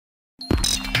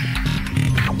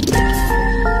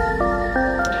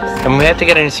And we have to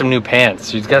get in some new pants.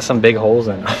 She's got some big holes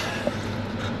in them.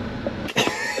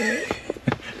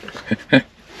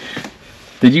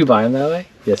 Did you buy them that way?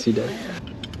 Yes, you did.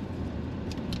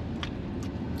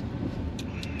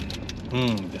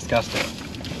 Disgusting.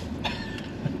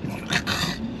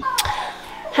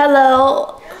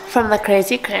 Hello from the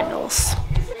Crazy Crandalls.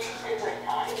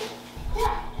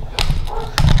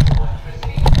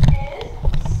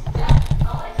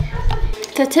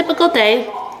 It's a typical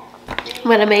day. I'm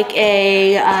gonna make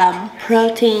a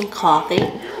protein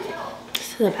coffee.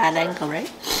 This is a bad angle, right?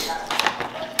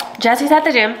 Jesse's at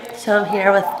the gym, so I'm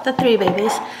here with the 3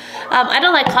 babies. I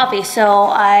don't like coffee, so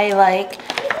I like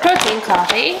protein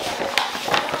coffee.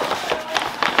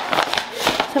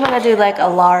 So I'm gonna do like a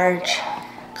large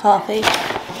coffee.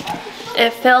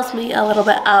 It fills me a little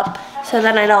bit up, so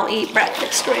then I don't eat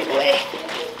breakfast right away.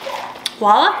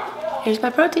 Voila, here's my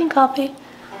protein coffee.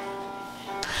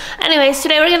 Anyways,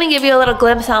 today we're gonna give you a little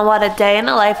glimpse on what a day in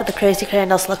the life of the Crazy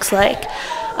Crandalls looks like.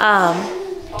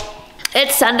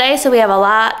 It's Sunday, so we have a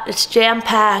lot. It's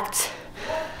jam-packed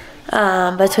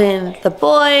between the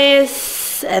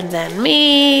boys and then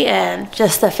me and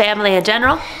just the family in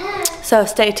general. So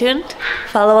stay tuned,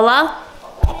 follow along.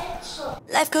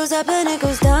 Life goes up and it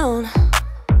goes down.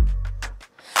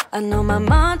 I know my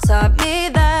mom taught me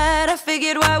that. I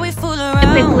figured why we fool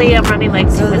around. Typically, I'm running like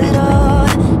 2 minutes late.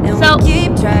 So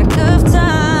keep track of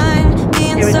time,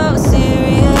 being so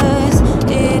serious,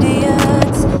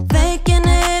 idiots. Thinking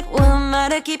it will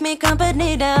matter, keep me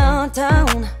company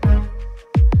downtown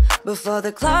before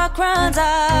the clock runs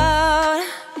out.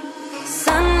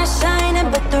 Sun is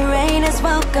shining, but the rain is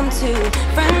welcome too.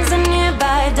 Friends are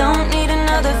nearby, don't need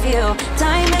another view.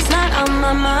 Time is not on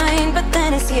my mind, but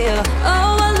then it's you.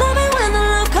 Oh, I love it when the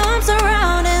love comes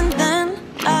around, and then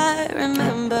I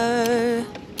remember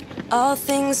all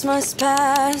things must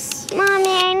pass. Mommy,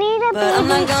 I need a But I'm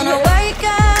not gonna wake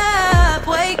up,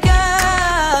 wake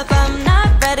up. I'm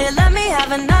not ready, let me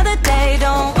have another day.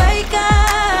 Don't wake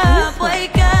up,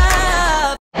 wake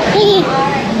up.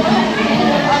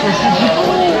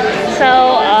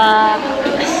 So,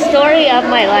 story of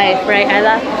my life, right?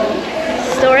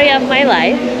 Story of my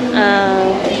life.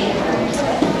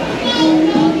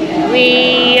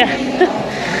 We,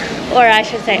 or I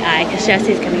should say I, because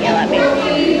Jesse's gonna yell at me.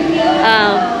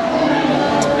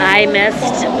 I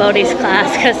missed Bodie's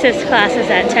class because his class is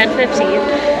at 10:15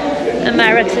 and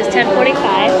Myrick's is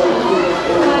 10:45.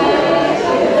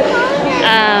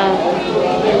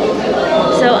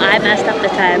 So I messed up the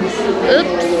times.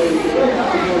 Oops.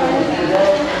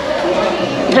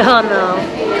 Oh no.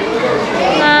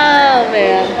 Oh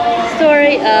man.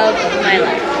 Story of my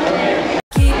life.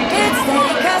 Keep it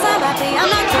steady, 'cause I'm happy, I'm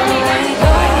not gonna let it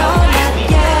go. No, not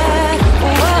yet.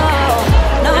 Whoa.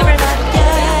 No, not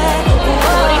yet.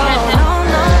 Whoa. No,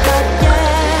 not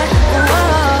yet.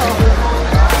 Whoa.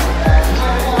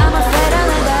 I'm afraid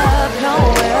I'll end up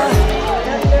nowhere.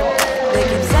 They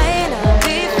keep saying I'll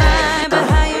be fine, but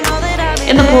how you know that I'll be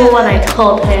In the pool, when I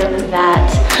told him that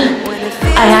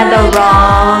I had the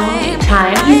wrong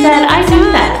time, he said, I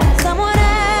knew that.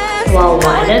 Well,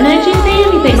 why didn't you say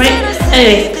anything, right?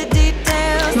 Anyways,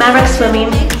 Maverick swimming.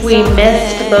 We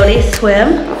missed Bodie's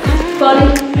swim.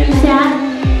 Bodie, are you sad?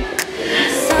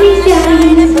 He's sad.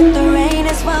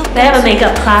 They have a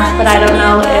makeup class, but I don't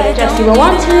know if Jesse will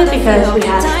want to because we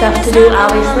have stuff to do,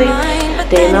 obviously.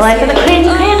 Day in the life of the Crazy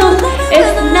Crandalls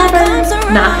is never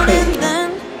not crazy.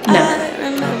 Never.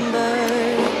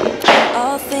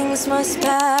 Must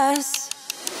pass,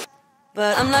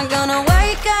 but I'm not gonna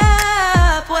wake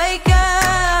up, wake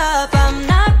up. I'm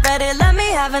not ready, let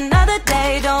me have another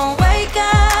day. Don't wake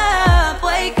up,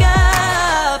 wake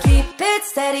up. Keep it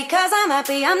steady, 'cause I'm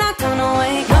happy, I'm not gonna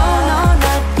wake up. No,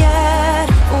 not yet.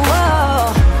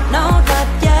 Whoa, no, not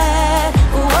yet.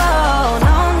 Whoa,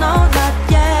 no, not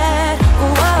yet.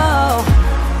 Whoa,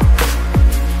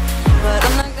 but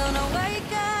I'm not gonna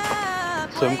wake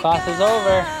up. Swim class is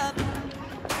over.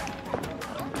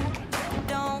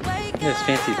 This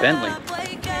fancy Bentley.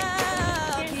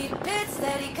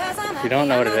 If you don't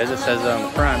know what it is, it says it on the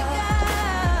front.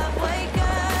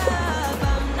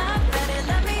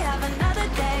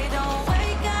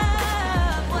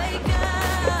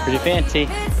 Pretty fancy.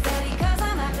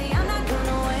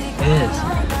 It is.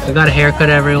 I got a haircut,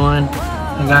 everyone.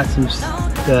 I got some,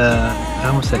 I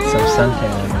almost said some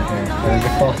suntan in my hair. What is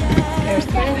it called?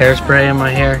 Hairspray. Hairspray in my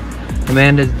hair.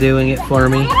 Amanda's doing it for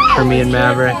me and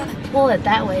Maverick. Pull it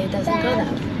that way, it doesn't go that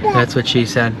way. That's what she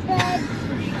said.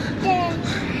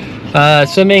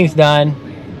 Swimming's done.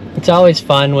 It's always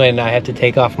fun when I have to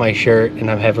take off my shirt and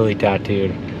I'm heavily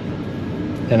tattooed.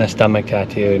 And a stomach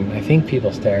tattoo, and I think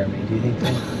people stare at me. Do you think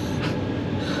so?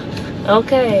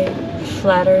 Okay,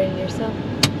 flattering yourself.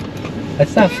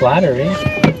 That's not flattering.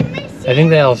 I think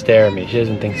they all stare at me. She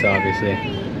doesn't think so, obviously.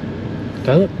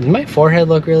 Does my forehead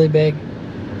look really big?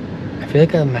 I feel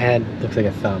like my head looks like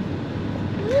a thumb.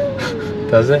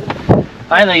 Does it?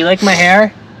 Lila, you like my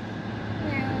hair?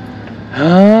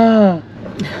 No.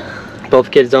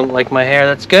 Both kids don't like my hair.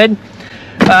 That's good.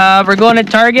 We're going to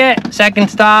Target. Second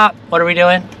stop. What are we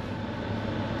doing?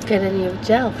 Getting you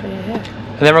gel for your hair.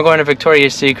 And then we're going to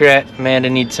Victoria's Secret. Amanda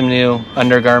needs some new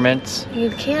undergarments.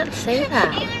 You can't say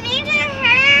that.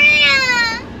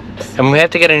 And we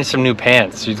have to get her some new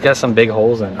pants. She's got some big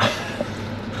holes in them.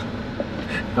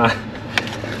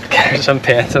 Get her some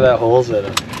pants that have holes in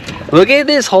them. Look at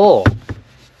this hole.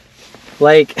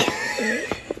 Like,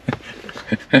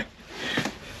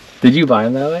 did you buy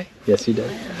them that way? Yes, you did.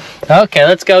 Okay,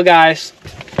 let's go, guys.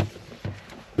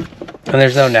 And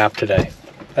there's no nap today.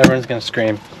 Everyone's gonna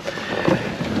scream.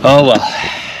 Oh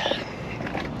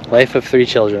well. Life of 3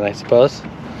 children, I suppose.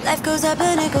 Life goes up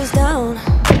and it goes down.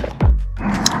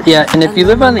 Yeah, and if you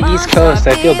live on the East Coast,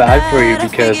 I feel bad for you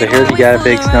because I heard you got a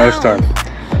big snowstorm.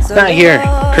 Not here.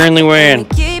 Currently wearing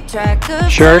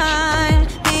shorts.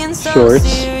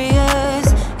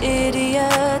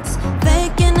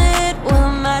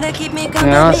 I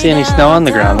don't see any snow on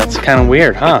the ground. That's kind of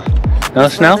weird, huh? No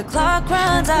snow? It's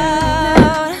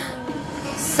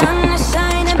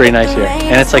pretty nice here.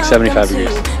 And it's like 75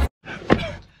 degrees.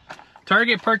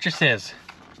 Target purchases.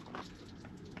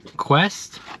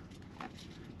 Quest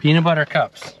peanut butter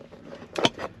cups.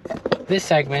 This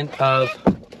segment of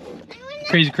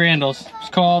Crazy Crandalls is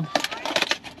called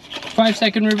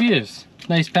 5-second reviews.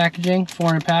 Nice packaging, 4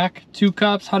 in a pack, 2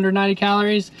 cups, 190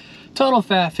 calories, total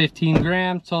fat 15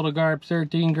 grams, total carbs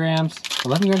 13 grams,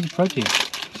 11 grams of protein.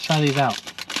 Let's try these out.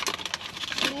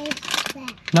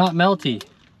 Not melty.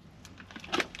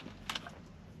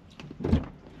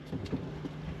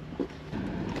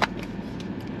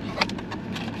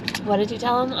 What did you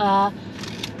tell him?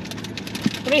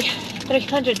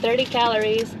 330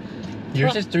 calories.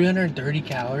 Yours is 330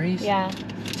 calories? Yeah.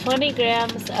 20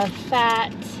 grams of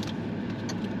fat.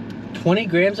 20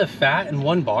 grams of fat in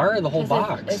 1 bar or the whole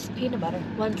box? It's peanut butter,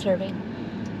 1 serving.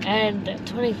 And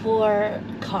 24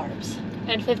 carbs.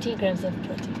 And 15 grams of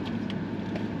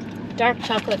protein. Dark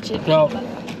chocolate chip So, peanut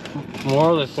butter.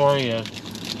 moral of the story is,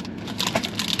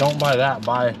 don't buy that,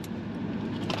 buy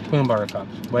peanut butter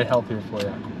cups. Way healthier for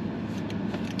you.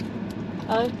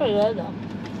 Oh, it's pretty good though.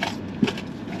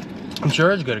 I'm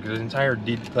sure it's good because it's an entire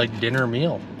dinner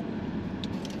meal.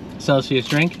 Celsius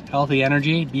drink, healthy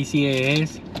energy,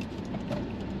 BCAAs.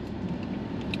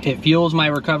 It fuels my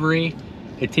recovery.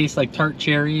 It tastes like tart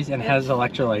cherries and has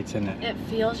electrolytes in it. It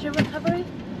fuels your recovery?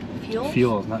 Fuels?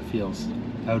 Fuels, not feels.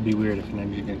 That would be weird if an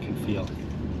energy drink can feel.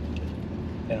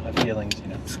 They don't have feelings, you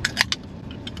know.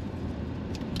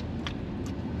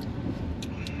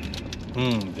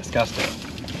 Disgusting.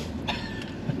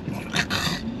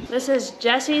 This is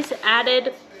Jesse's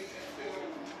added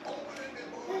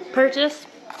purchase.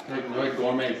 They're like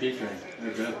gourmet peach drinks.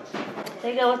 They're good.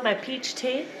 They go with my peach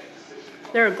tea.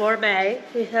 They're gourmet,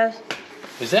 he says.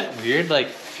 Is that weird? Like,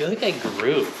 I feel like I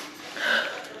grew.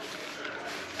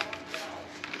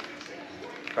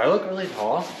 Do I look really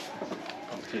tall?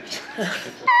 Oh, geez.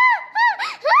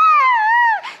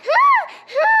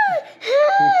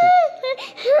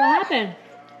 What happened?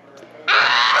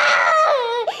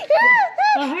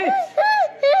 What hurts?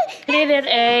 I needed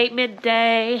a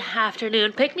midday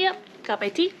afternoon pick me up. Got my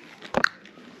tea.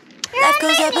 Life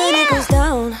goes up and it goes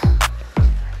down.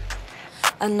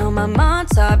 I know my mom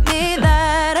taught me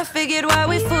that. I figured why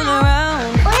we fool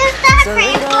around. What is that So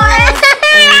free little for?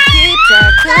 and we keep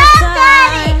track of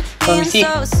time. Let me Being see.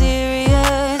 so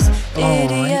serious, Oh, I'm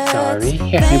idiots. sorry.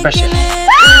 Here, let me brush it.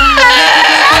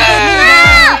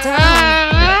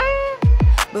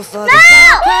 Before the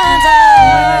sun comes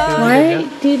out. Why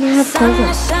do you not have Sun clothes on?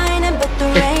 is shining, but the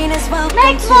rain is welcome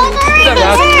Make too. clothes on What's up, your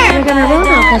Ross? hair. You're gonna ruin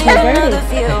them because they're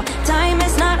dirty. Time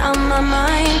is not on my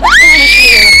mind, but then it's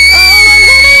here. Oh, I'm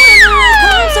living when the world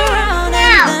comes around,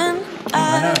 and then I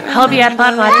Hope you had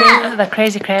fun watching the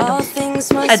Crazy all Crandalls.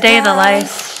 things must A day in the pass,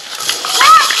 life.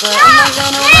 but I'm not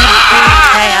gonna wake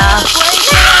Chaos. up.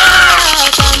 I'm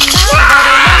not gonna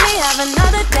let me have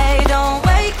another day. Don't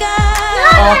wake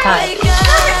up. All time. Wake up.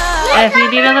 And if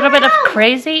you need a little bit of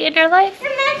crazy in your life,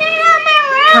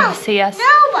 come see us.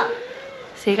 No.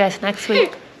 See you guys next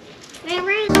week.